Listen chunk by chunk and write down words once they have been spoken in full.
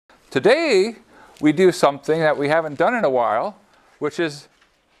Today, we do something that we haven't done in a while, which is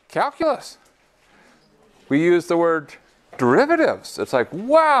calculus. We use the word derivatives. It's like,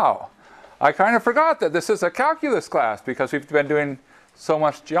 wow, I kind of forgot that this is a calculus class because we've been doing so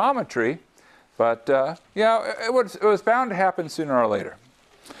much geometry. But yeah, it was bound to happen sooner or later.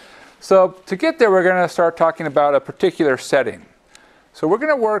 So to get there, we're going to start talking about a particular setting. So we're going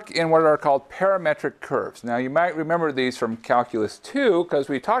to work in what are called parametric curves. Now you might remember these from Calculus 2 because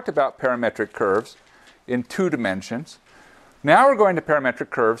we talked about parametric curves in 2 dimensions. Now we're going to parametric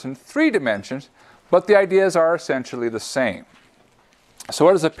curves in 3 dimensions, but the ideas are essentially the same. So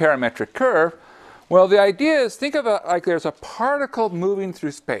what is a parametric curve? Well, the idea is, think of it like there's a particle moving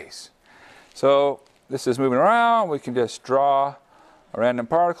through space. So this is moving around. We can just draw a random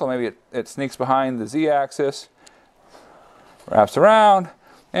particle. Maybe it sneaks behind the z-axis, wraps around,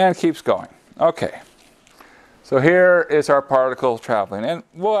 and keeps going. Okay. So here is our particle traveling. And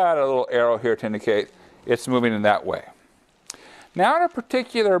we'll add a little arrow here to indicate it's moving in that way. Now at a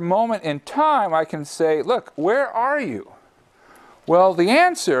particular moment in time, I can say, look, where are you? Well, the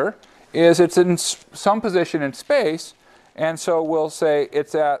answer is it's in some position in space. And so we'll say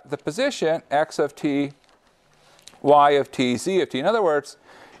it's at the position x of t, y of t, z of t. In other words,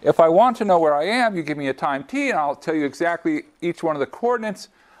 if I want to know where I am, you give me a time t, and I'll tell you exactly each one of the coordinates.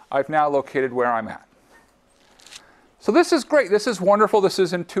 I've now located where I'm at. So this is great. This is wonderful. This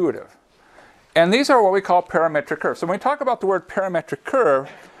is intuitive. And these are what we call parametric curves. So when we talk about the word parametric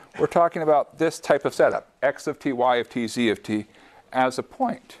curve, we're talking about this type of setup, x of t, y of t, z of t, as a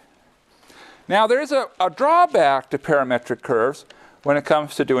point. Now, there is a drawback to parametric curves when it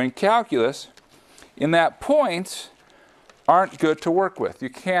comes to doing calculus, in that points aren't good to work with. You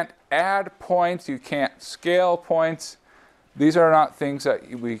can't add points. You can't scale points. These are not things that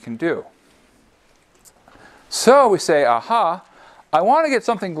we can do. So we say, aha, I want to get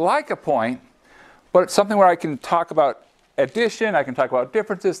something like a point, but it's something where I can talk about addition, I can talk about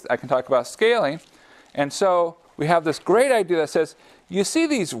differences, I can talk about scaling. And so we have this great idea that says, you see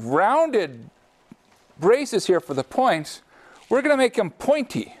these rounded braces here for the points, we're going to make them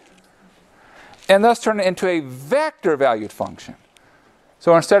pointy and thus turn it into a vector valued function.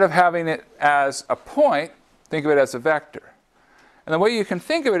 So instead of having it as a point, think of it as a vector. And the way you can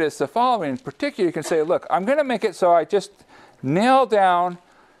think of it is the following. In particular, you can say, look, I'm going to make it so I just nail down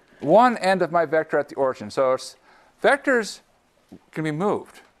one end of my vector at the origin. So vectors can be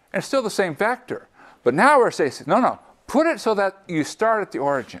moved. And it's still the same vector. But now we're saying, no, put it so that you start at the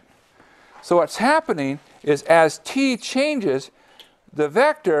origin. So what's happening is as t changes, the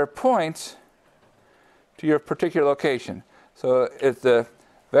vector points to your particular location. So if the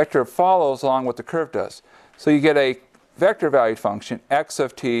vector follows along what the curve does. So you get a vector valued function, x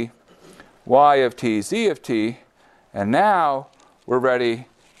of t, y of t, z of t, and now we're ready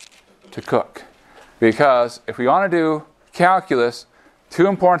to cook. Because if we want to do calculus, 2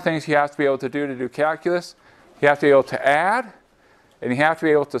 important things you have to be able to do calculus. You have to be able to add, and you have to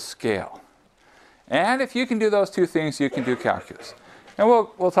be able to scale. And if you can do those 2 things, you can do calculus. And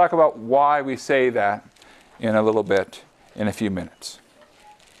we'll talk about why we say that in a little bit, in a few minutes.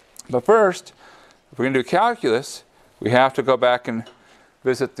 But first, if we're going to do calculus, we have to go back and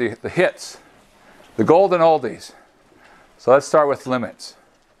visit the hits, the golden oldies. So let's start with limits.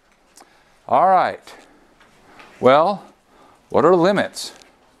 All right. Well, what are limits?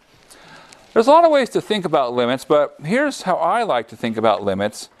 There's a lot of ways to think about limits, but here's how I like to think about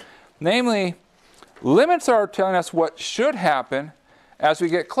limits. Namely, limits are telling us what should happen as we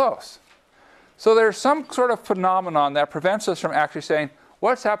get close. So there's some sort of phenomenon that prevents us from actually saying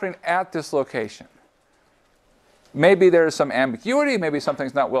what's happening at this location. Maybe there's some ambiguity, maybe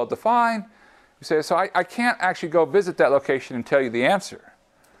something's not well defined. You say, so I can't actually go visit that location and tell you the answer.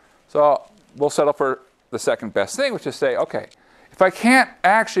 So we'll settle for the second best thing, which is say, okay, if I can't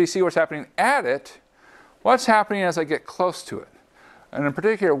actually see what's happening at it, what's happening as I get close to it? And in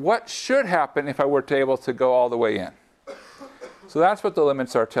particular, what should happen if I were to able to go all the way in? So that's what the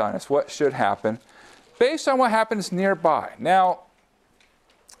limits are telling us, what should happen based on what happens nearby. Now,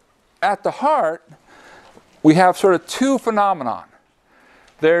 at the heart, we have sort of 2 phenomenon.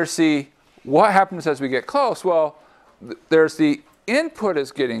 There's the what happens as we get close. Well, there's the input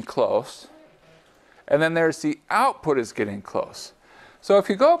is getting close, and then there's the output is getting close. So if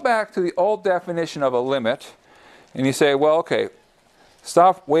you go back to the old definition of a limit, and you say, well, okay,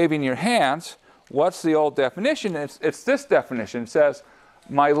 stop waving your hands. What's the old definition? It's this definition. It says,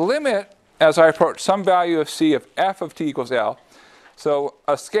 my limit as I approach some value of c of f of t equals L. So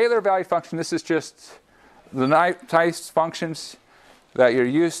a scalar valued function, this is just the nice functions that you're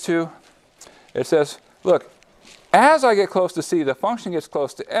used to. It says, look, As I get close to c, the function gets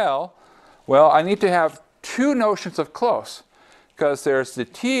close to L. Well, I need to have two notions of close, because there's the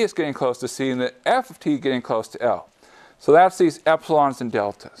t is getting close to c and the f of t getting close to L. So that's these epsilons and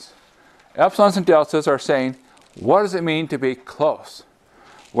deltas. Epsilons and deltas are saying, what does it mean to be close?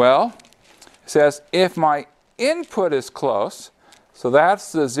 Well, it says if my input is close, so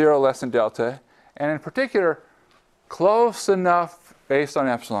that's the 0 less than delta, and in particular, close enough based on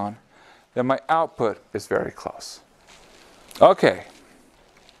epsilon, then my output is very close. Okay.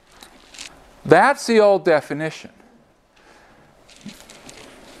 That's the old definition.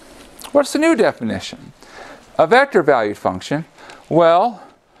 What's the new definition? A vector valued function. Well,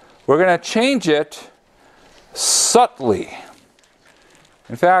 we're going to change it subtly.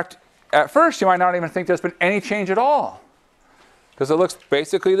 In fact, at first you might not even think there's been any change at all, because it looks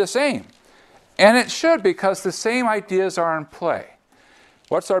basically the same. And it should, because the same ideas are in play.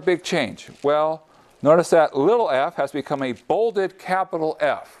 What's our big change? Well, notice that little f has become a bolded capital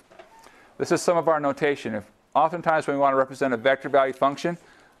F. This is some of our notation. Oftentimes when we want to represent a vector valued function,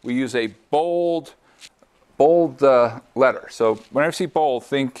 we use a bold letter. So whenever you see bold,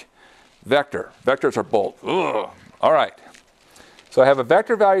 think vector. Vectors are bold. Ugh. All right. So I have a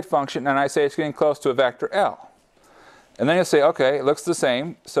vector valued function, and I say it's getting close to a vector L. And then you say, okay, it looks the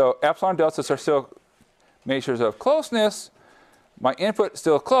same. So epsilon deltas are still measures of closeness. My input is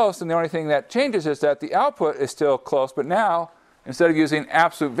still close, and the only thing that changes is that the output is still close. But now, instead of using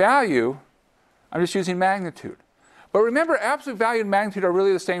absolute value, I'm just using magnitude. But remember, absolute value and magnitude are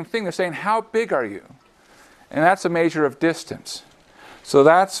really the same thing. They're saying, how big are you? And that's a measure of distance. So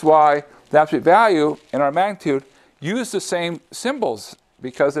that's why the absolute value and our magnitude use the same symbols,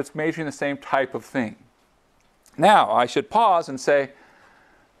 because it's measuring the same type of thing. Now, I should pause and say,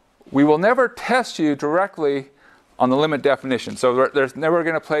 we will never test you directly on the limit definition. So there's never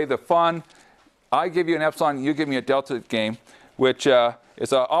going to play the fun, I give you an epsilon, you give me a delta game, which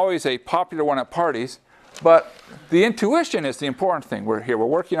is always a popular one at parties. But the intuition is the important thing. We're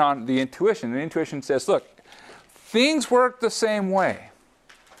working on the intuition. The intuition says, look, things work the same way.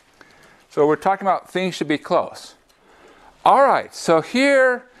 So we're talking about things should be close. All right, so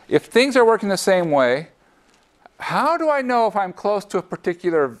here, if things are working the same way, how do I know if I'm close to a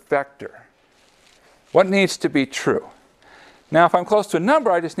particular vector? What needs to be true? Now, if I'm close to a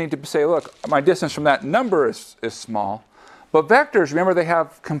number, I just need to say, look, my distance from that number is small. But vectors, remember, they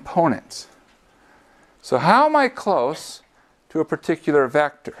have components. So how am I close to a particular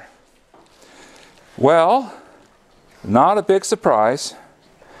vector? Well, not a big surprise.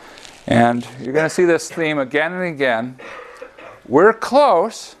 And you're going to see this theme again and again. We're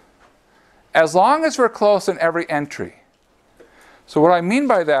close as long as we're close in every entry. So what I mean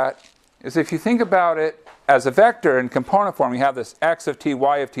by that is, if you think about it as a vector in component form, you have this x of t,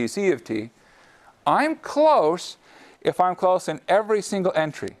 y of t, z of t. I'm close if I'm close in every single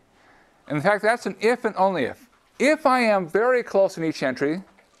entry. And in fact, that's an if and only if. If I am very close in each entry,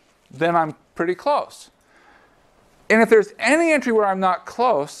 then I'm pretty close. And if there's any entry where I'm not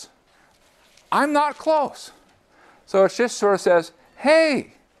close, I'm not close. So it just sort of says,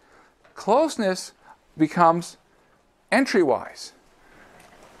 hey, closeness becomes entry-wise.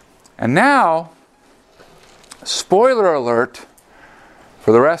 And now, spoiler alert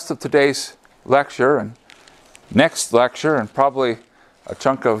for the rest of today's lecture and next lecture and probably a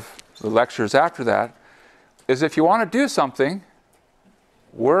chunk of the lectures after that, is if you want to do something,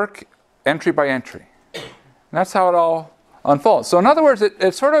 work entry by entry. And that's how it all unfolds. So in other words,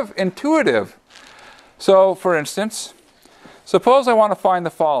 it's sort of intuitive. So for instance, suppose I want to find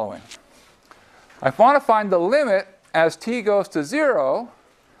the following. I want to find the limit as t goes to 0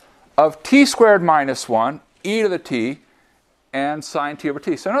 of t squared minus 1 e to the t and sine t over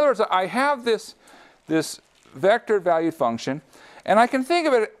t. So in other words, I have this vector valued function, and I can think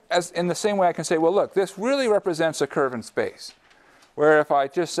of it as in the same way I can say, well, look, this really represents a curve in space. Where if I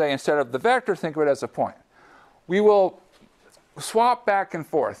just say, instead of the vector, think of it as a point. We will swap back and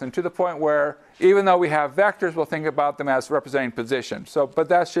forth, and to the point where even though we have vectors, we'll think about them as representing position. So, but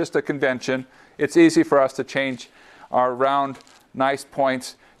that's just a convention. It's easy for us to change our round, nice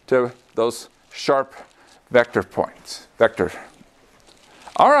points to those sharp vector points. Vector.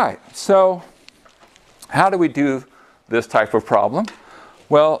 All right, so how do we do this type of problem?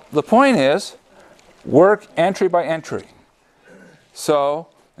 Well, the point is, work entry by entry. So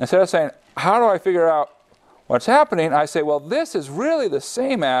instead of saying, how do I figure out what's happening, I say, well, this is really the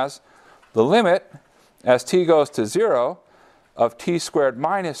same as the limit as t goes to 0 of t squared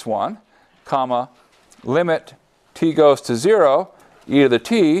minus 1, comma, limit t goes to 0 e to the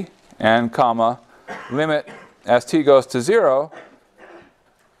t, and comma, limit as t goes to 0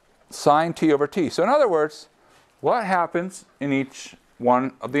 sine t over t. So in other words, what happens in each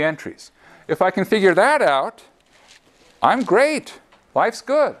one of the entries. If I can figure that out, I'm great. Life's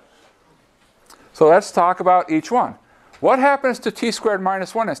good. So let's talk about each one. What happens to t squared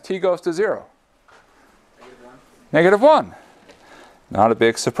minus 1 as t goes to 0? Negative 1. Not a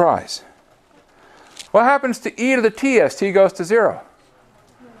big surprise. What happens to e to the t as t goes to 0?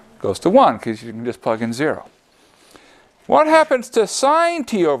 Goes to 1, because you can just plug in 0. What happens to sine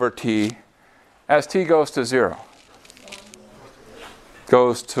t over t as t goes to 0?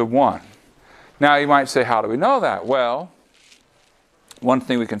 Goes to 1. Now you might say, how do we know that? Well, one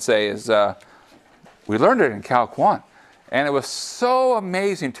thing we can say is we learned it in Calc 1. And it was so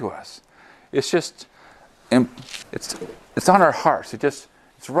amazing to us. It's just, it's on our hearts. It's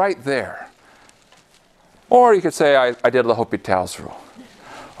right there. Or you could say, I did L'Hopital's rule.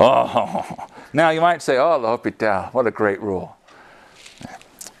 Oh, now you might say, oh, L'Hopital, what a great rule.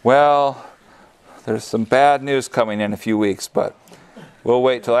 Well, there's some bad news coming in a few weeks, but we'll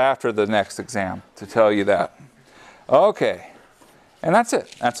wait till after the next exam to tell you that. Okay, and that's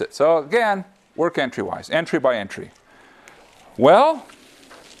it. That's it. So again, work entry-wise, entry by entry. Well,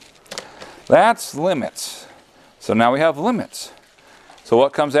 that's limits. So now we have limits. So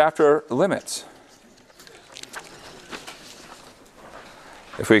what comes after limits?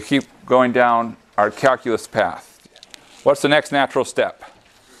 If we keep going down our calculus path, what's the next natural step?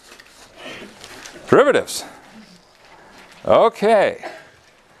 Derivatives. Okay.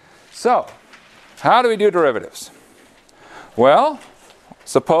 So, how do we do derivatives? Well,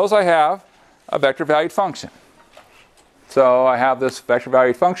 suppose I have a vector valued function. So I have this vector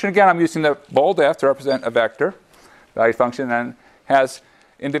valued function. Again, I'm using the bold F to represent a vector valued function, and has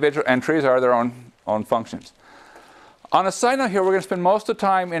individual entries are their own functions. On a side note here, we're going to spend most of the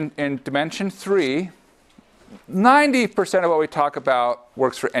time in dimension 3. 90% of what we talk about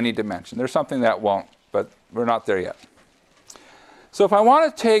works for any dimension. There's something that won't, but we're not there yet. So if I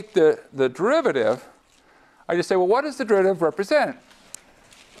want to take the derivative, I just say, well, what does the derivative represent?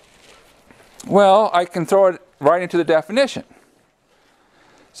 Well, I can throw it right into the definition.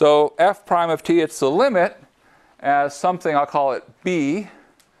 So f prime of t, it's the limit as something, I'll call it b.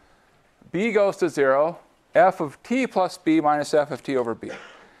 b goes to 0, f of t plus b minus f of t over b.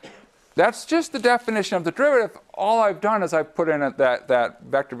 That's just the definition of the derivative. All I've done is I've put in that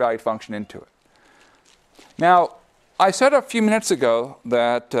vector valued function into it. Now, I said a few minutes ago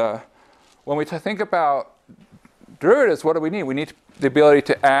that when we think about derivatives, what do we need? We need the ability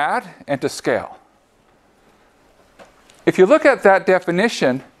to add and to scale. If you look at that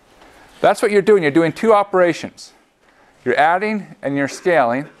definition, that's what you're doing. You're doing two operations. You're adding and you're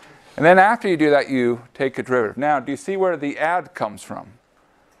scaling. And then after you do that, you take a derivative. Now, do you see where the add comes from?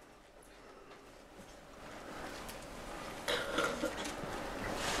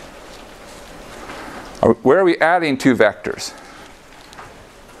 Where are we adding two vectors?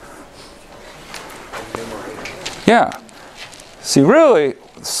 Yeah. See, really,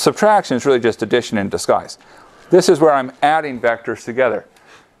 subtraction is really just addition in disguise. This is where I'm adding vectors together.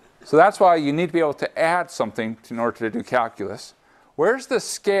 So that's why you need to be able to add something in order to do calculus. Where's the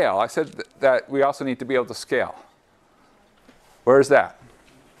scale? I said that we also need to be able to scale. Where's that?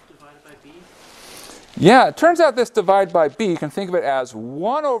 Divided by b? Yeah, it turns out this divide by b, you can think of it as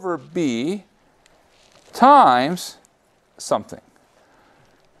 1 over b times something.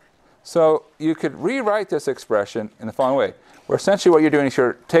 So you could rewrite this expression in the following way, where essentially what you're doing is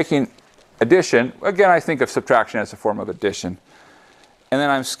you're taking addition. Again, I think of subtraction as a form of addition. And then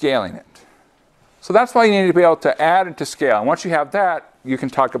I'm scaling it. So that's why you need to be able to add and to scale. And once you have that, you can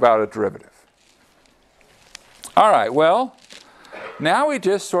talk about a derivative. All right, well, now we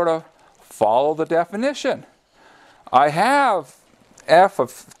just sort of follow the definition. I have f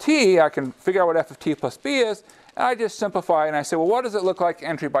of t. I can figure out what f of t plus b is. And I just simplify and I say, well, what does it look like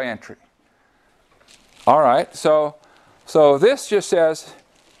entry by entry? All right, so this just says,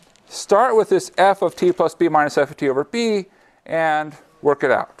 start with this f of t plus b minus f of t over b and work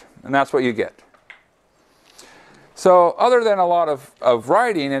it out. And that's what you get. So other than a lot of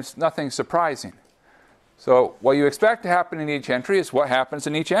writing, it's nothing surprising. So what you expect to happen in each entry is what happens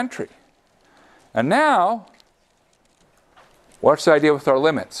in each entry. And now, what's the idea with our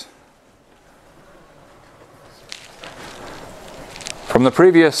limits? From the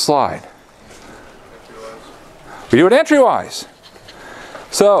previous slide. We do it entry-wise.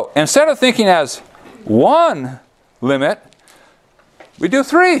 So instead of thinking as one limit, we do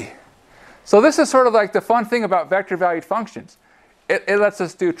 3. So this is sort of like the fun thing about vector valued functions. It lets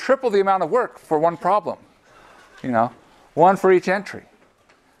us do triple the amount of work for one problem. You know, 1 for each entry.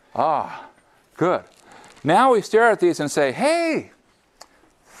 Ah, good. Now we stare at these and say, hey,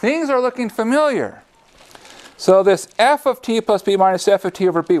 things are looking familiar. So this f of t plus b minus f of t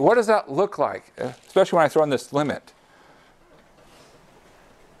over b, what does that look like? Especially when I throw in this limit.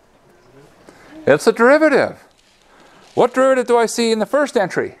 It's a derivative. What derivative do I see in the first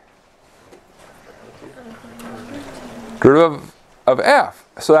entry? Derivative of f.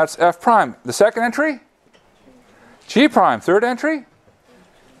 So that's f prime. The second entry? G prime. Third entry?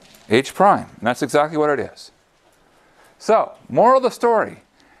 H prime. And that's exactly what it is. So, moral of the story.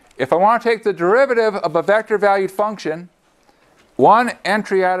 If I want to take the derivative of a vector valued function, one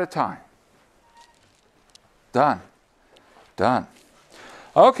entry at a time. Done. Done.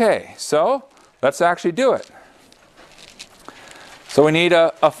 Okay, so let's actually do it. So we need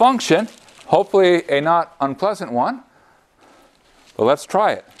a function, hopefully a not unpleasant one, but let's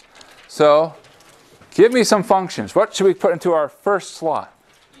try it. So give me some functions. What should we put into our first slot?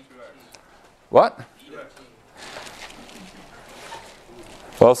 What?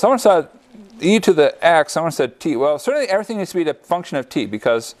 Well, someone said e to the x, someone said t. Well, certainly everything needs to be the function of t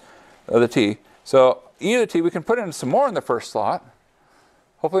because of the t. So e to the t, we can put in some more in the first slot.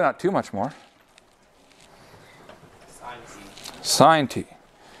 Hopefully not too much more. Sine t.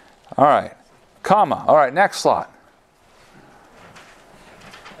 All right. Comma. All right, next slot.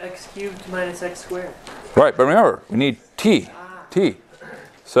 X cubed minus x squared. Right, but remember, we need t. T.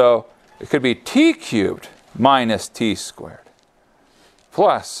 So it could be t cubed minus t squared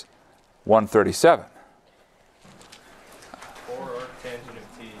plus 137. 4 arctangent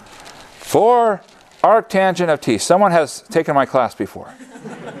of t. 4 arctangent of t. Someone has taken my class before.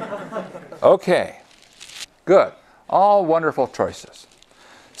 Okay. Good. All wonderful choices.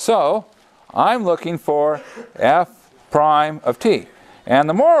 So I'm looking for f prime of t. And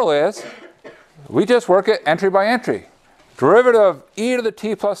the moral is, we just work it entry by entry. Derivative of e to the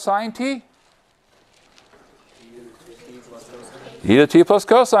t plus sine t. E to the t plus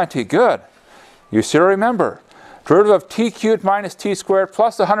cosine t. Good. You still remember. Derivative of t cubed minus t squared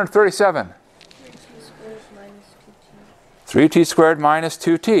plus 137. 3t squared minus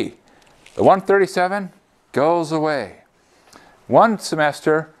 2t. The 137 goes away. One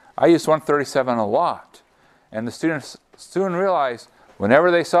semester, I used 137 a lot. And the students soon realized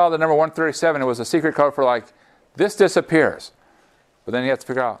whenever they saw the number 137, it was a secret code for like, this disappears. But then you have to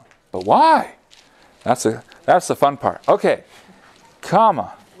figure out, but why? That's the fun part. Okay,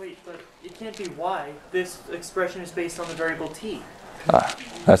 comma. Wait, but it can't be y. This expression is based on the variable t.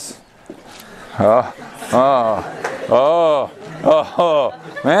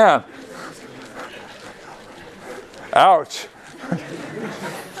 Man. Ouch.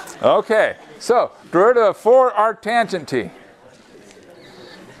 Okay, so derivative of 4 arctangent t.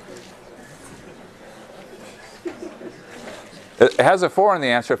 It has a 4 in the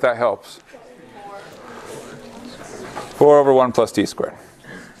answer if that helps. 4 over 1 plus t squared.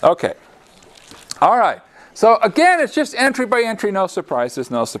 Okay. All right. So again, it's just entry by entry, no surprises,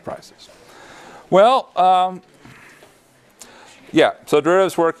 no surprises. Well, yeah, so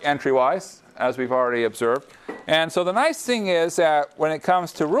derivatives work entry-wise, as we've already observed. And so the nice thing is that when it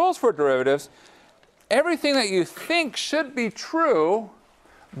comes to rules for derivatives, everything that you think should be true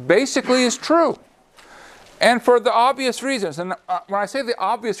basically is true. And for the obvious reasons. And when I say the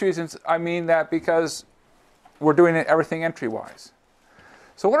obvious reasons, I mean that because we're doing everything entry-wise.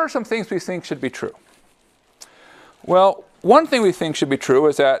 So what are some things we think should be true? Well, one thing we think should be true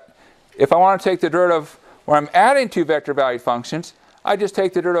is that if I want to take the derivative where I'm adding two vector valued functions, I just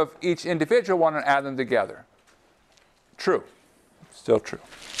take the derivative of each individual one and add them together. True. Still true.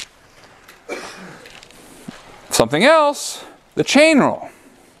 Something else, the chain rule.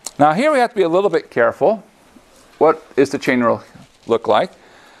 Now here we have to be a little bit careful. What is the chain rule look like?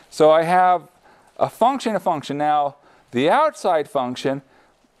 So I have a function. Now, the outside function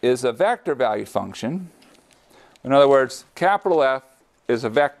is a vector valued function. In other words, capital F is a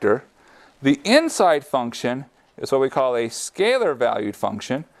vector. The inside function is what we call a scalar valued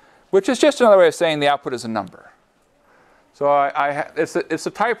function, which is just another way of saying the output is a number. So it's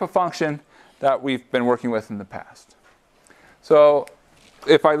a type of function that we've been working with in the past. So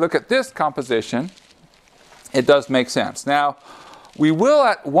if I look at this composition, it does make sense. Now, we will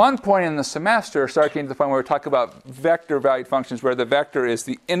at one point in the semester start getting to the point where we talk about vector valued functions where the vector is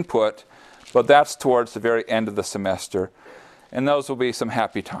the input, but that's towards the very end of the semester. And those will be some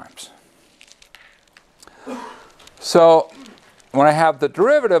happy times. So when I have the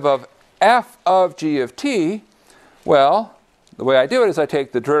derivative of f of g of t, well, the way I do it is I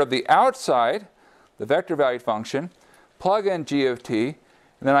take the derivative of the outside, the vector valued function, plug in g of t,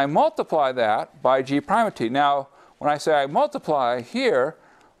 and then I multiply that by g prime of t. Now, when I say I multiply here,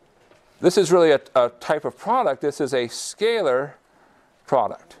 this is really a type of product. This is a scalar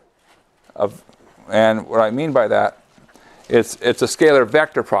product. And what I mean by that, it's a scalar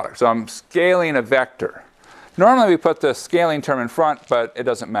vector product. So I'm scaling a vector. Normally we put the scaling term in front, but it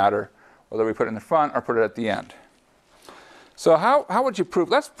doesn't matter whether we put it in the front or put it at the end. So how would you prove?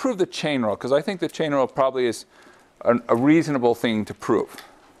 Let's prove the chain rule, because I think the chain rule probably is a reasonable thing to prove.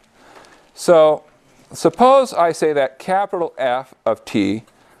 So suppose I say that capital F of t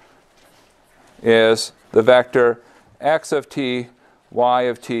is the vector x of t, y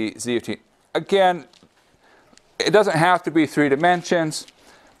of t, z of t. Again, it doesn't have to be 3 dimensions,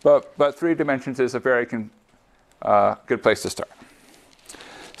 but 3 dimensions is a very good place to start.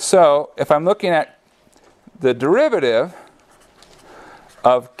 So if I'm looking at the derivative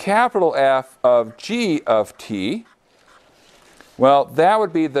of capital F of g of t, well, that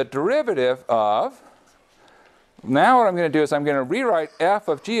would be the derivative of, now what I'm going to do is I'm going to rewrite f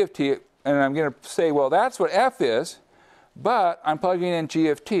of g of t, and I'm going to say, well, that's what f is, but I'm plugging in g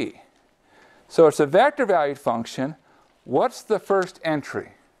of t. So it's a vector valued function. What's the first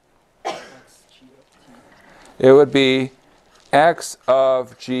entry? It would be x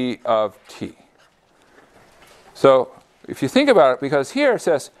of g of t. So if you think about it, because here it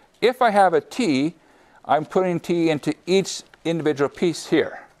says, if I have a t, I'm putting t into each individual piece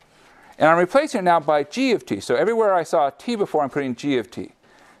here. And I'm replacing it now by g of t. So everywhere I saw a t before, I'm putting g of t.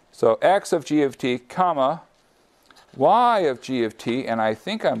 So x of g of t, comma, y of g of t, and I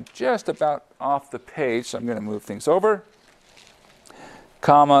think I'm just about off the page, so I'm going to move things over,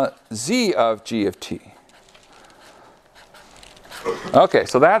 comma, z of g of t. Okay,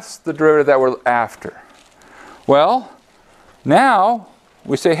 so that's the derivative that we're after. Well, now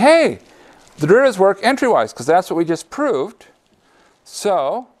we say, hey, the derivatives work entry-wise, because that's what we just proved.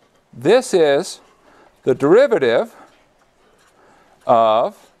 So this is the derivative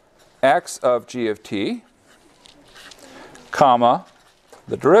of x of g of t, comma,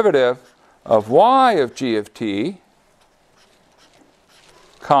 the derivative of y of g of t,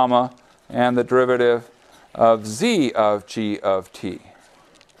 comma, and the derivative of z of g of t.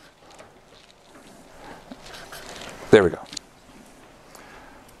 There we go.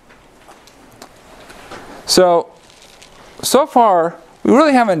 So far, we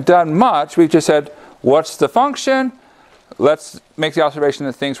really haven't done much. We've just said, what's the function? Let's make the observation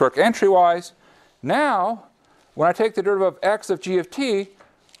that things work entry-wise. Now, when I take the derivative of x of g of t,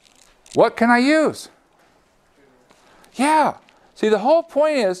 what can I use? Yeah. See, the whole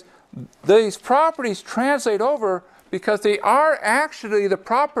point is these properties translate over because they are actually the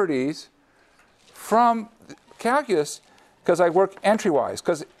properties from calculus, because I work entry-wise,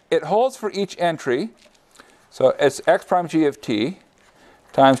 because it holds for each entry. So it's x prime g of t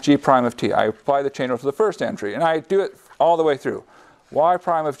times g prime of t. I apply the chain rule for the first entry, and I do it all the way through. Y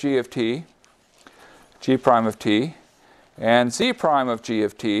prime of g of t, g prime of t, and z prime of g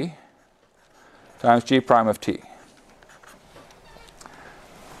of t times g prime of t.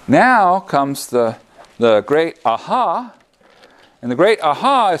 Now comes the great aha, and the great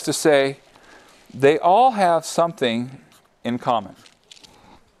aha is to say they all have something in common.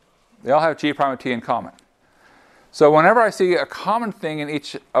 They all have g prime of t in common. So whenever I see a common thing in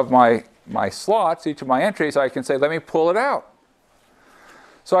each of my slots, each of my entries, I can say, let me pull it out.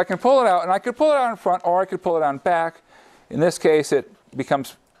 So I can pull it out, and I could pull it out in front, or I could pull it out in back. In this case, it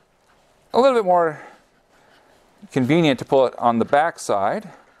becomes a little bit more convenient to pull it on the back side.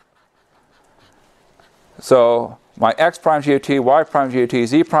 So my x prime g of t, y prime g of t,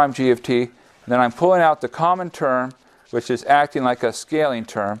 z prime g of t, and then I'm pulling out the common term, which is acting like a scaling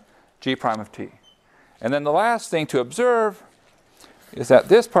term, g prime of t. And then the last thing to observe is that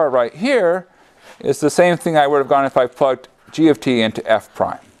this part right here is the same thing I would have gone if I plugged g of t into f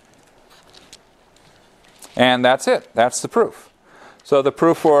prime. And that's it. That's the proof. So the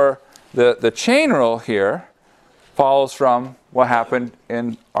proof for the chain rule here follows from what happened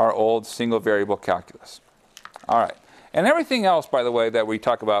in our old single variable calculus. All right. And everything else, by the way, that we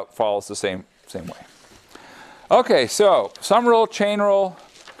talk about follows the same way. Okay, so sum rule, chain rule.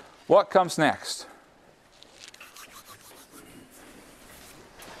 What comes next?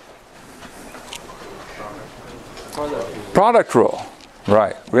 Product rule.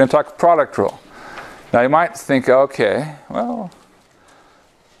 Right. We're going to talk product rule. Now you might think, okay, well,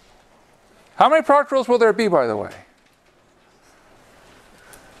 how many product rules will there be, by the way?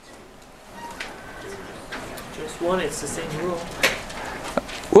 Just one. It's the same rule.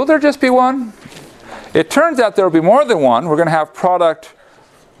 Will there just be one? It turns out there will be more than one. We're going to have product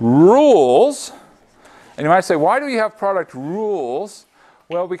rules. And you might say, why do we have product rules?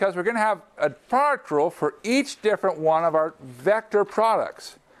 Well, because we're going to have a product rule for each different one of our vector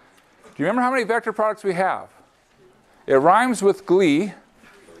products. Do you remember how many vector products we have? It rhymes with glee,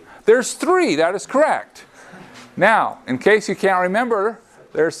 There's 3. That is correct. Now, in case you can't remember,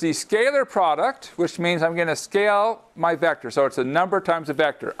 there's the scalar product, which means I'm going to scale my vector. So it's a number times a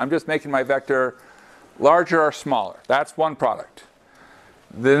vector. I'm just making my vector larger or smaller. That's one product.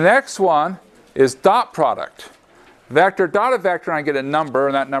 The next one is dot product. Vector dot a vector, and I get a number,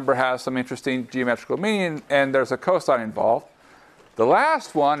 and that number has some interesting geometrical meaning, and there's a cosine involved. The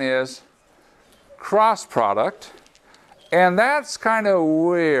last one is cross product, and that's kind of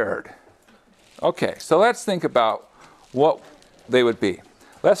weird. Okay, so let's think about what they would be.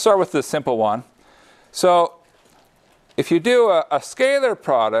 Let's start with the simple one. So if you do a scalar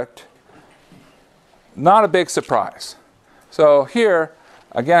product, not a big surprise. So here,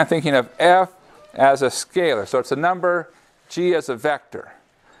 again, I'm thinking of f as a scalar. So it's a number, g as a vector.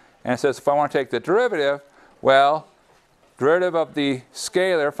 And it says if I want to take the derivative, well, derivative of the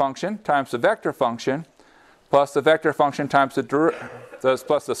scalar function times the vector function plus the vector function times plus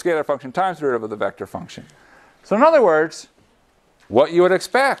the scalar function times the derivative of the vector function. So in other words, what you would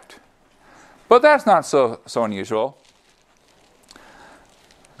expect. But that's not so unusual.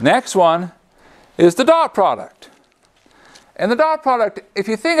 Next one is the dot product. And the dot product, if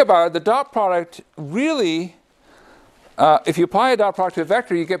you think about it, the dot product really, if you apply a dot product to a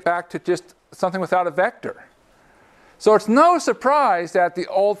vector, you get back to just something without a vector. So it's no surprise that the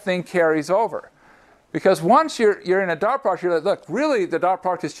old thing carries over. Because once you're in a dot product, you're like, look, really the dot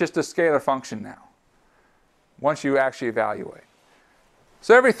product is just a scalar function now, once you actually evaluate.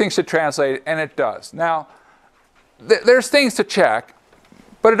 So everything should translate, and it does. Now, there's things to check,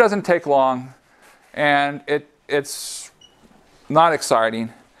 but it doesn't take long, and it's not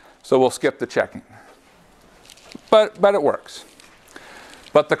exciting, so we'll skip the checking. But it works.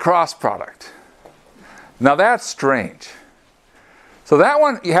 But the cross product. Now that's strange. So that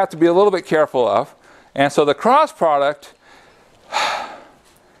one you have to be a little bit careful of. And so the cross product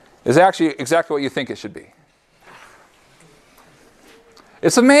is actually exactly what you think it should be.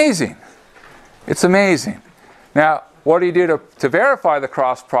 It's amazing. It's amazing. Now, what do you do to verify the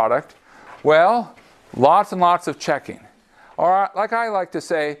cross product? Well, lots and lots of checking. Or, like I like to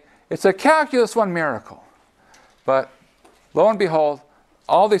say, it's a calculus 1 miracle. But lo and behold,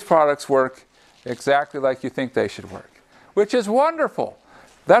 all these products work exactly like you think they should work, which is wonderful.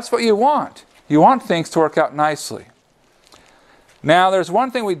 That's what you want. You want things to work out nicely. Now, there's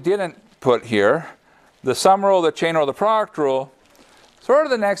one thing we didn't put here, the sum rule, the chain rule, the product rule. Sort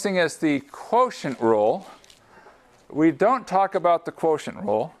of the next thing is the quotient rule. We don't talk about the quotient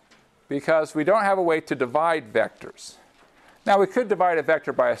rule because we don't have a way to divide vectors. Now, we could divide a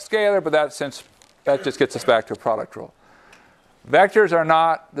vector by a scalar, but that just gets us back to a product rule. Vectors are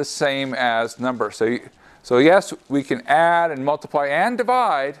not the same as numbers. So yes, we can add and multiply and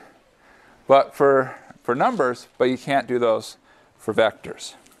divide, but for numbers, but you can't do those for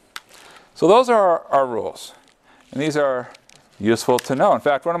vectors. So those are our rules. And these are useful to know. In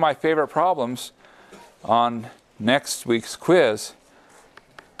fact, one of my favorite problems on next week's quiz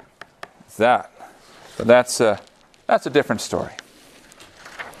is that. But that's a different story.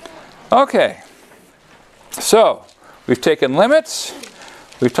 Okay. So we've taken limits.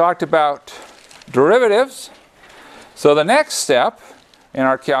 We've talked about derivatives. So the next step in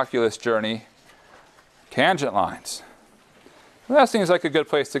our calculus journey, tangent lines. Well, that seems like a good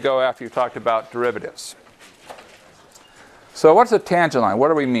place to go after you've talked about derivatives. So what's a tangent line? What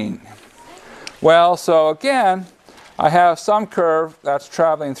do we mean? Well, so again, I have some curve that's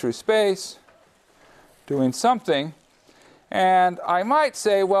traveling through space, doing something, and I might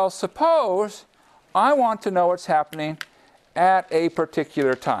say, well, suppose I want to know what's happening at a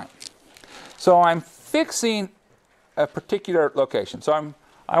particular time. So I'm fixing a particular location. So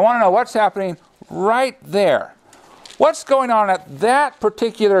I want to know what's happening right there. What's going on at that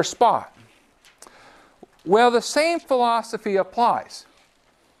particular spot? Well, the same philosophy applies.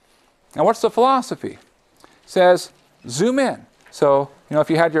 Now, what's the philosophy? It says zoom in. So, if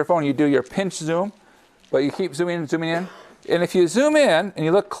you had your phone, you do your pinch zoom, but you keep zooming in and zooming in. And if you zoom in and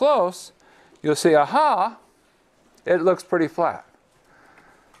you look close, you'll see, aha, it looks pretty flat.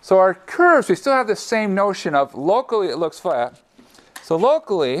 So our curves, we still have the same notion of locally it looks flat. So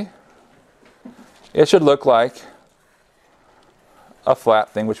locally, it should look like a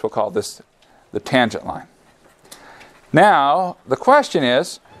flat thing, which we'll call this the tangent line. Now, the question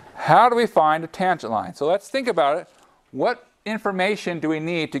is, how do we find a tangent line? So let's think about it. What information do we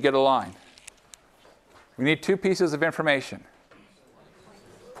need to get a line? We need 2 pieces of information.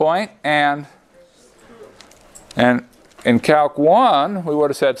 Point and in Calc 1, we would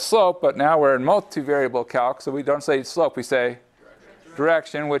have said slope, but now we're in multivariable calc, so we don't say slope, we say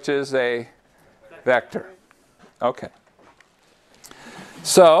direction, which is a vector. Okay.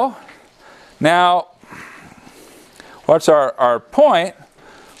 So now, what's our point?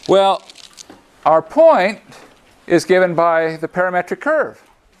 Well, our point is given by the parametric curve.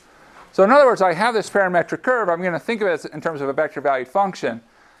 So in other words, I have this parametric curve. I'm going to think of it as in terms of a vector-valued function,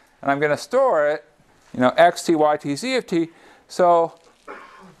 and I'm going to store it, x, t, y, t, z of t. So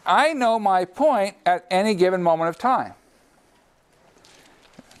I know my point at any given moment of time.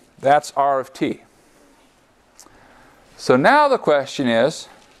 That's r of t. So now the question is,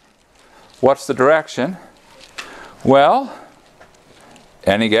 what's the direction? Well,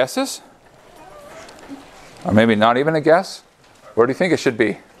 any guesses? Or maybe not even a guess? Where do you think it should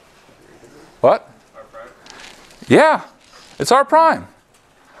be? What? R prime. Yeah, it's r prime.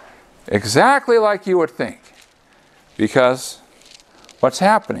 Exactly like you would think. Because what's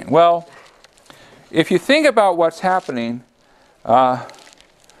happening? Well, if you think about what's happening, I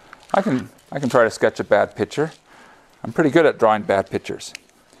can try to sketch a bad picture. I'm pretty good at drawing bad pictures.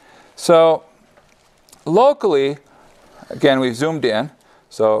 So locally, again, we've zoomed in.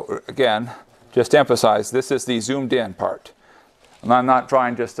 So again, just to emphasize, this is the zoomed in part. And I'm not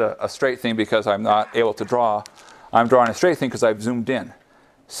drawing just a straight thing because I'm not able to draw. I'm drawing a straight thing because I've zoomed in.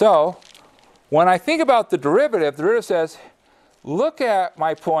 So when I think about the derivative says, look at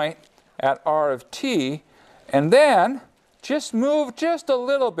my point at r of t, and then just move just a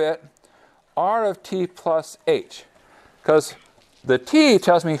little bit r of t plus h. Because the t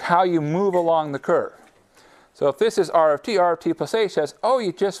tells me how you move along the curve. So if this is r of t plus h says, oh,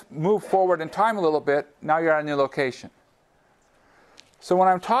 you just move forward in time a little bit, now you're at a new location. So when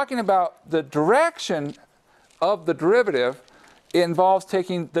I'm talking about the direction of the derivative, it involves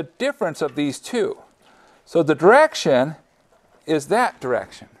taking the difference of these two. So the direction is that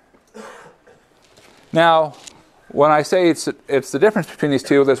direction. Now, when I say it's the difference between these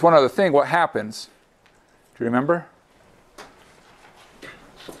two, there's one other thing. What happens? Do you remember?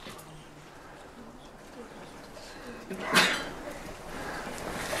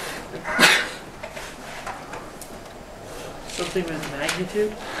 Something with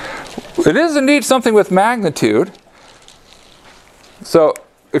magnitude? It is indeed something with magnitude. So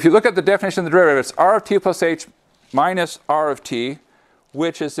if you look at the definition of the derivative, it's r of t plus h minus r of t,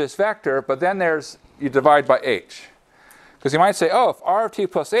 which is this vector, but then you divide by h. Because you might say, oh, if r of t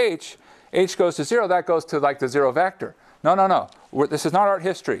plus h goes to 0, that goes to like the 0 vector. No. This is not art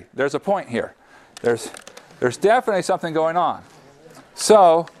history. There's a point here. There's definitely something going on.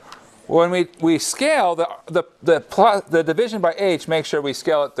 So when we scale, the division by h makes sure we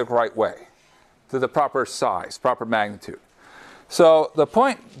scale it the right way, to the proper size, proper magnitude. So the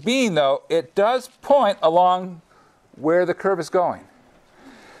point being, though, it does point along where the curve is going.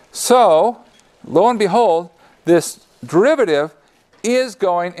 So, lo and behold, this derivative is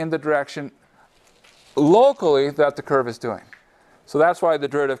going in the direction locally that the curve is doing. So that's why the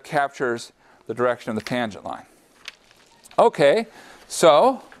derivative captures the direction of the tangent line. Okay,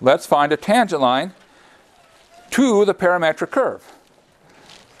 so let's find a tangent line to the parametric curve.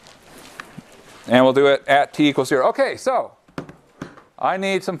 And we'll do it at t equals 0. Okay, so I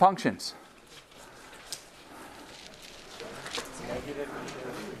need some functions.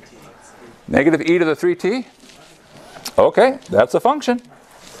 Negative e to the 3t. Okay, that's a function.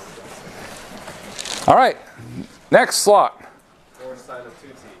 All right, next slot. 4 sine of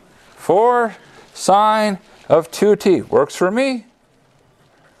 2t. 4 sine of 2t. Works for me.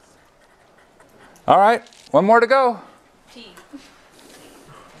 All right, one more to go. T.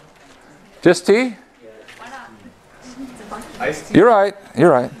 Just t? Why not? It's a function. Iced tea. You're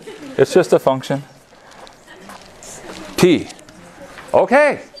right. It's just a function. T.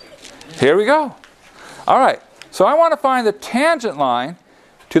 Okay, here we go. All right, so I want to find the tangent line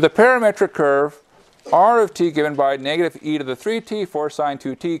to the parametric curve r of t given by negative e to the 3t, 4 sine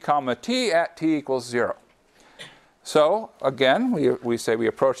 2t, comma t at t equals 0. So again, we say we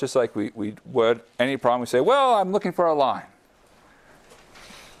approach this like we would any problem. We say, well, I'm looking for a line.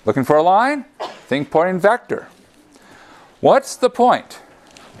 Looking for a line? Think point in vector. What's the point?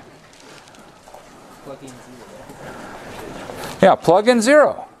 Plug in 0. Yeah, plug in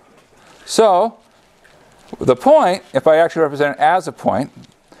 0. So the point, if I actually represent it as a point,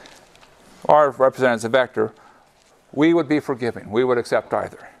 or represent it as a vector, we would be forgiving. We would accept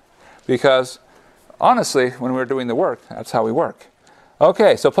either. Because honestly, when we're doing the work, that's how we work.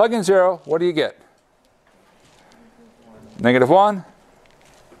 Okay, so plug in 0, what do you get? Negative 1,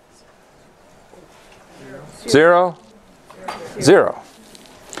 0, 0.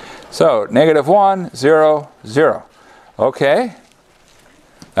 So negative 1, 0, 0. Okay,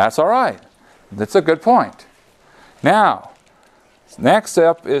 that's all right. That's a good point. Now, next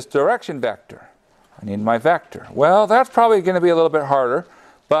up is direction vector. I need my vector. Well, that's probably going to be a little bit harder,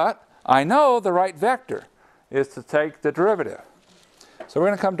 but I know the right vector is to take the derivative. So we're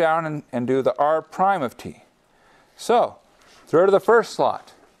going to come down and do the r prime of t. So, throw to the first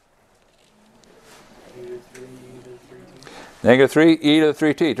slot. Negative 3 e to the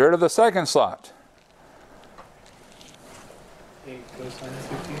 3t. Throw to the second slot.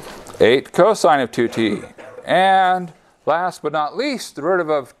 8 cosine of 2t. And last but not least, the derivative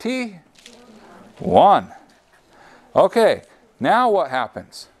of t, 1. Okay, now what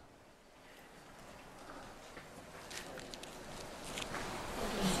happens?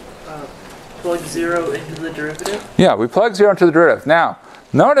 Plug 0 into the derivative? Yeah, we plug 0 into the derivative. Now,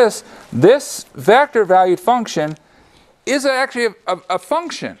 notice this vector valued function is actually a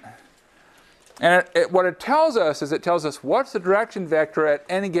function. And what it tells us is it tells us what's the direction vector at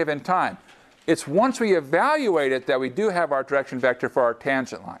any given time. It's once we evaluate it that we do have our direction vector for our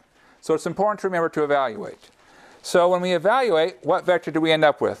tangent line. So it's important to remember to evaluate. So when we evaluate, what vector do we end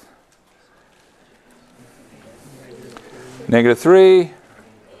up with? Negative 3,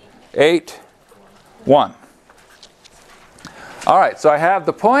 8, 1. All right, so I have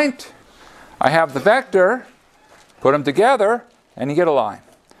the point, I have the vector, put them together, and you get a line.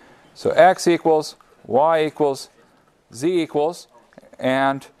 So x equals, y equals, z equals,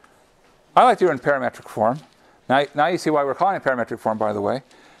 and I like to do it in parametric form. Now you see why we're calling it parametric form, by the way.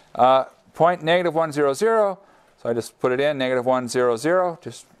 Point negative 1, 0, 0. So I just put it in, negative 1, 0, 0.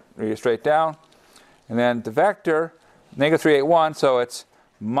 Just read it straight down. And then the vector, negative 3, 8, 1. So it's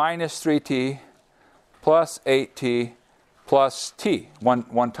minus 3t plus 8t plus t,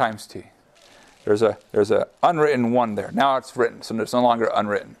 1 times t. There's a unwritten 1 there. Now it's written, so it's no longer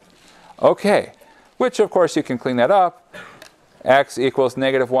unwritten. Okay, which of course you can clean that up. X equals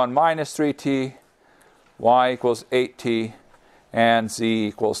negative 1 minus 3t, y equals 8t, and z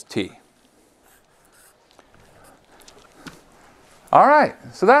equals t. All right,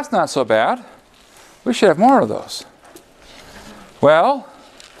 so that's not so bad. We should have more of those. Well,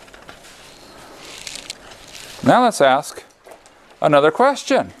 now let's ask another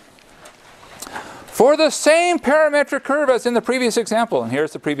question. For the same parametric curve as in the previous example, and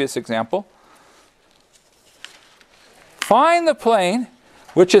here's the previous example, find the plane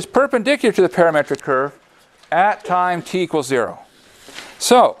which is perpendicular to the parametric curve at time t equals 0.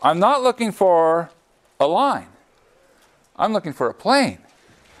 So, I'm not looking for a line. I'm looking for a plane.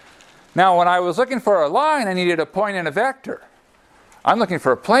 Now, when I was looking for a line, I needed a point and a vector. I'm looking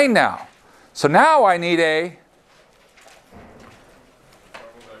for a plane now. So now I need a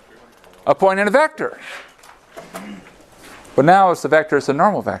point and a vector. But now it's the vector is a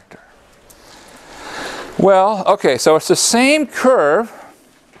normal vector. Well, okay, so it's the same curve,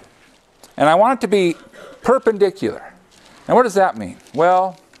 and I want it to be perpendicular. Now what does that mean?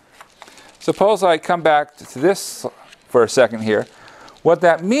 Well, suppose I come back to this for a second here. What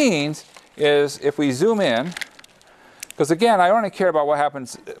that means is if we zoom in, because again, I only care about what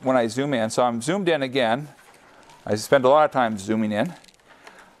happens when I zoom in, so I'm zoomed in again. I spend a lot of time zooming in.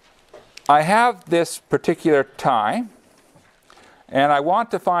 I have this particular time, and I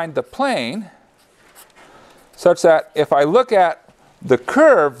want to find the plane such that if I look at the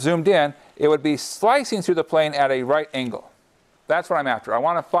curve zoomed in, it would be slicing through the plane at a right angle. That's what I'm after. I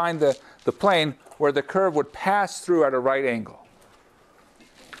want to find the plane where the curve would pass through at a right angle.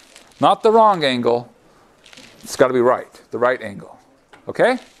 Not the wrong angle. It's got to be right, the right angle.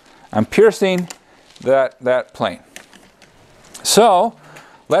 Okay? I'm piercing that plane. So,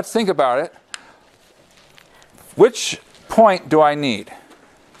 let's think about it. Which point do I need?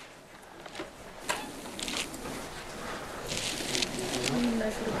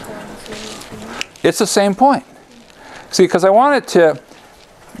 It's the same point. See, because I want it to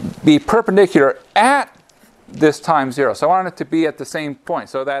be perpendicular at this time 0. So I want it to be at the same point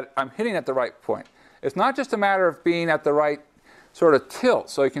so that I'm hitting at the right point. It's not just a matter of being at the right sort of tilt.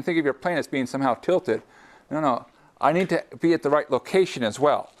 So you can think of your plane as being somehow tilted. No. I need to be at the right location as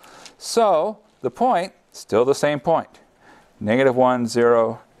well. So the point, still the same point. Negative 1,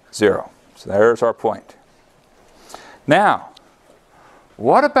 0, 0. So there's our point. Now,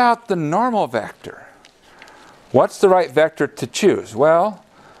 what about the normal vector? What's the right vector to choose? Well,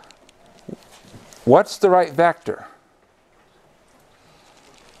 what's the right vector?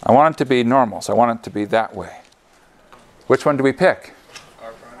 I want it to be normal, so I want it to be that way. Which one do we pick?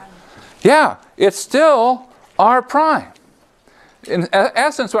 R prime. Yeah, it's still r prime. In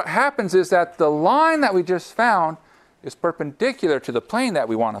essence, what happens is that the line that we just found is perpendicular to the plane that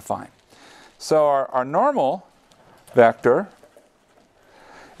we want to find. So our normal vector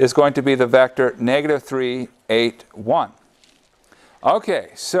is going to be the vector negative 3, 8, 1.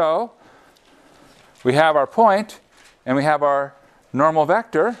 Okay, so we have our point and we have our normal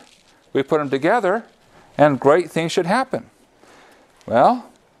vector. We put them together and great things should happen. Well,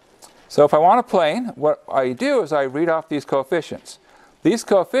 so if I want a plane, what I do is I read off these coefficients. These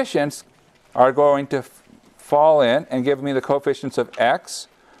coefficients are going to fall in and give me the coefficients of x,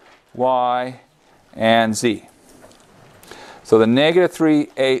 y, and z. So the negative 3,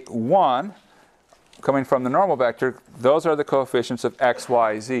 8, 1, coming from the normal vector, those are the coefficients of x,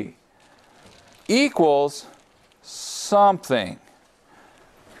 y, z. Equals something.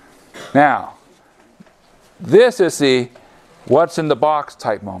 Now, this is the what's in the box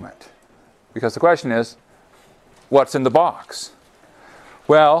type moment. Because the question is, what's in the box?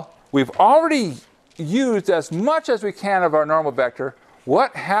 Well, we've already used as much as we can of our normal vector.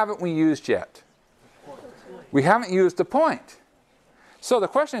 What haven't we used yet? We haven't used the point. So the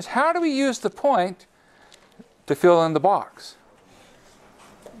question is, how do we use the point to fill in the box?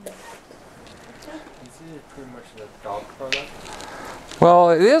 Isn't it pretty much the dot product?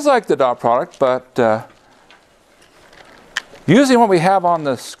 Well, it is like the dot product, but using what we have on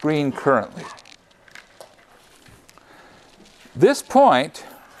the screen currently. This point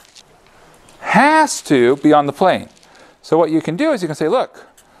has to be on the plane. So what you can do is you can say, look,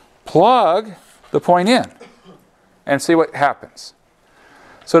 plug the point in and see what happens.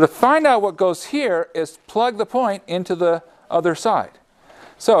 So to find out what goes here is plug the point into the other side.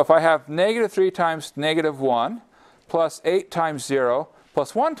 So if I have negative 3 times negative 1 plus 8 times 0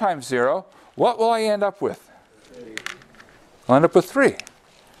 plus 1 times 0, what will I end up with? I'll end up with 3.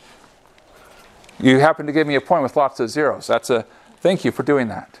 You happen to give me a point with lots of zeros. Thank you for doing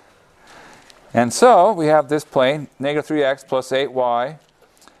that. And so we have this plane, negative 3x plus 8y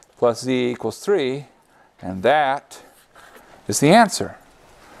plus z equals 3, and that is the answer.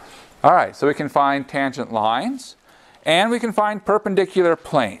 All right, so we can find tangent lines, and we can find perpendicular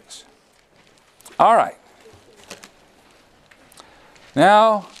planes. All right.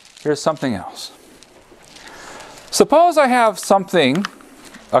 Now, here's something else. Suppose I have something,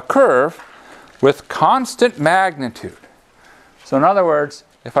 a curve, with constant magnitude. So in other words,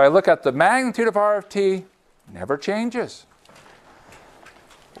 if I look at the magnitude of r of t, it never changes.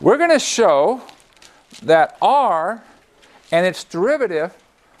 We're going to show that r and its derivative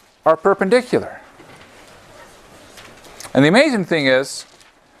are perpendicular. And the amazing thing is,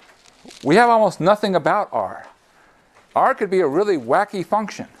 we have almost nothing about r. R could be a really wacky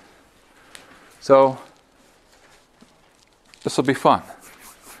function. So this will be fun.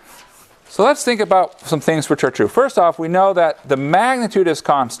 So let's think about some things which are true. First off, we know that the magnitude is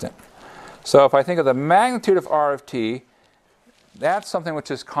constant. So if I think of the magnitude of r of t, that's something which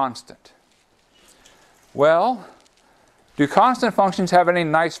is constant. Well, do constant functions have any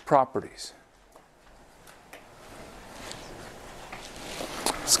nice properties?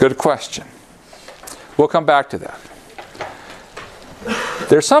 It's a good question. We'll come back to that.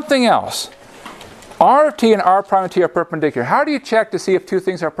 There's something else. R of t and r prime of t are perpendicular. How do you check to see if two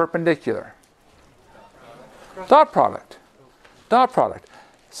things are perpendicular? Dot product. Dot product.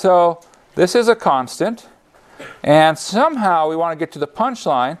 So this is a constant, and somehow we want to get to the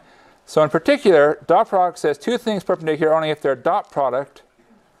punchline. So in particular, dot product says two things perpendicular only if their dot product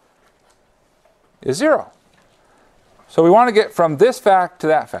is 0. So we want to get from this fact to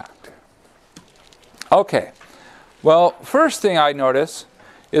that fact. Okay. Well, first thing I notice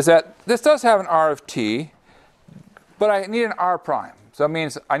is that this does have an r of t, but I need an r prime. So it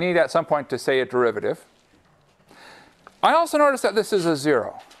means I need at some point to say a derivative. I also notice that this is a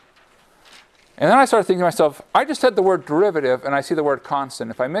 0. And then I started thinking to myself, I just said the word derivative and I see the word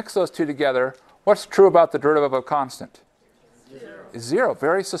constant. If I mix those two together, what's true about the derivative of a constant? 0. 0.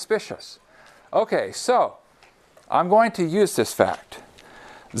 Very suspicious. Okay, so I'm going to use this fact.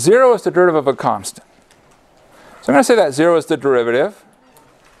 0 is the derivative of a constant. So I'm going to say that 0 is the derivative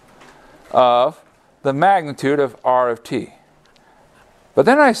of the magnitude of r of t. But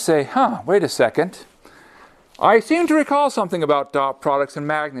then I say, wait a second. I seem to recall something about dot products and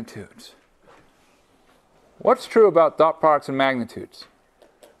magnitudes. What's true about dot products and magnitudes?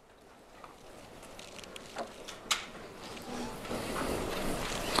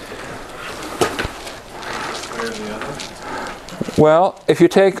 Well, if you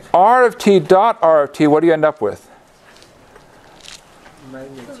take r of t dot r of t, what do you end up with?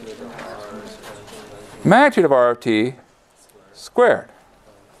 Magnitude of r of t squared.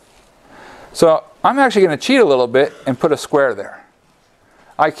 So I'm actually going to cheat a little bit and put a square there.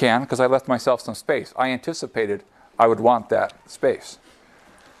 I can, because I left myself some space. I anticipated I would want that space.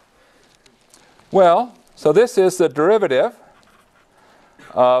 Well, so this is the derivative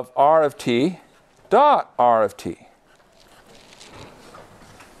of r of t dot r of t.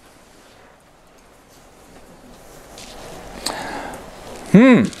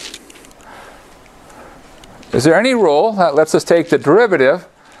 Is there any rule that lets us take the derivative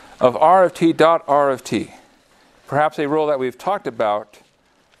of r of t dot r of t? Perhaps a rule that we've talked about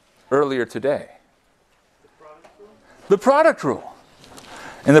earlier today. The product rule.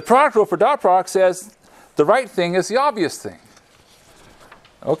 And the product rule for dot product says the right thing is the obvious thing.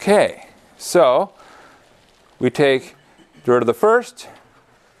 Okay, so we take derivative of the first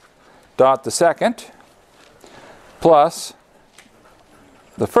dot the second plus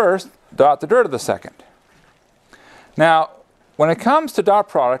the first dot the derivative of the second. Now, when it comes to dot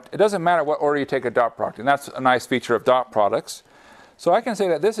product, it doesn't matter what order you take a dot product, and that's a nice feature of dot products. So I can say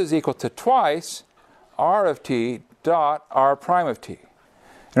that this is equal to twice r of t dot r prime of t.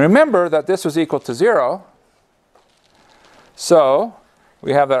 And remember that this was equal to 0. So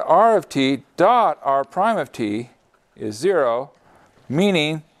we have that r of t dot r prime of t is 0,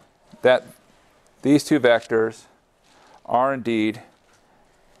 meaning that these two vectors are indeed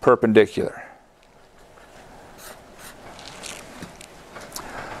perpendicular.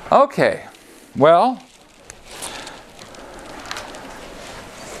 Okay, well,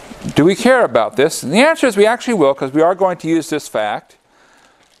 do we care about this? And the answer is we actually will, because we are going to use this fact.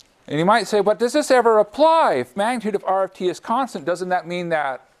 And you might say, but does this ever apply? If magnitude of r of t is constant, doesn't that mean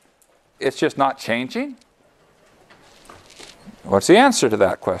that it's just not changing? What's the answer to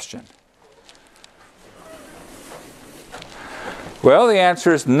that question? Well, the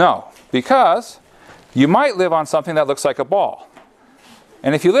answer is no, because you might live on something that looks like a ball.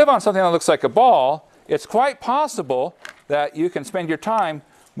 And if you live on something that looks like a ball, it's quite possible that you can spend your time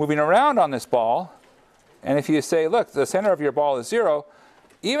moving around on this ball. And if you say, look, the center of your ball is 0,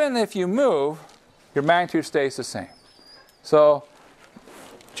 even if you move, your magnitude stays the same. So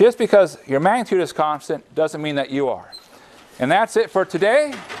just because your magnitude is constant doesn't mean that you are. And that's it for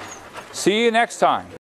today. See you next time.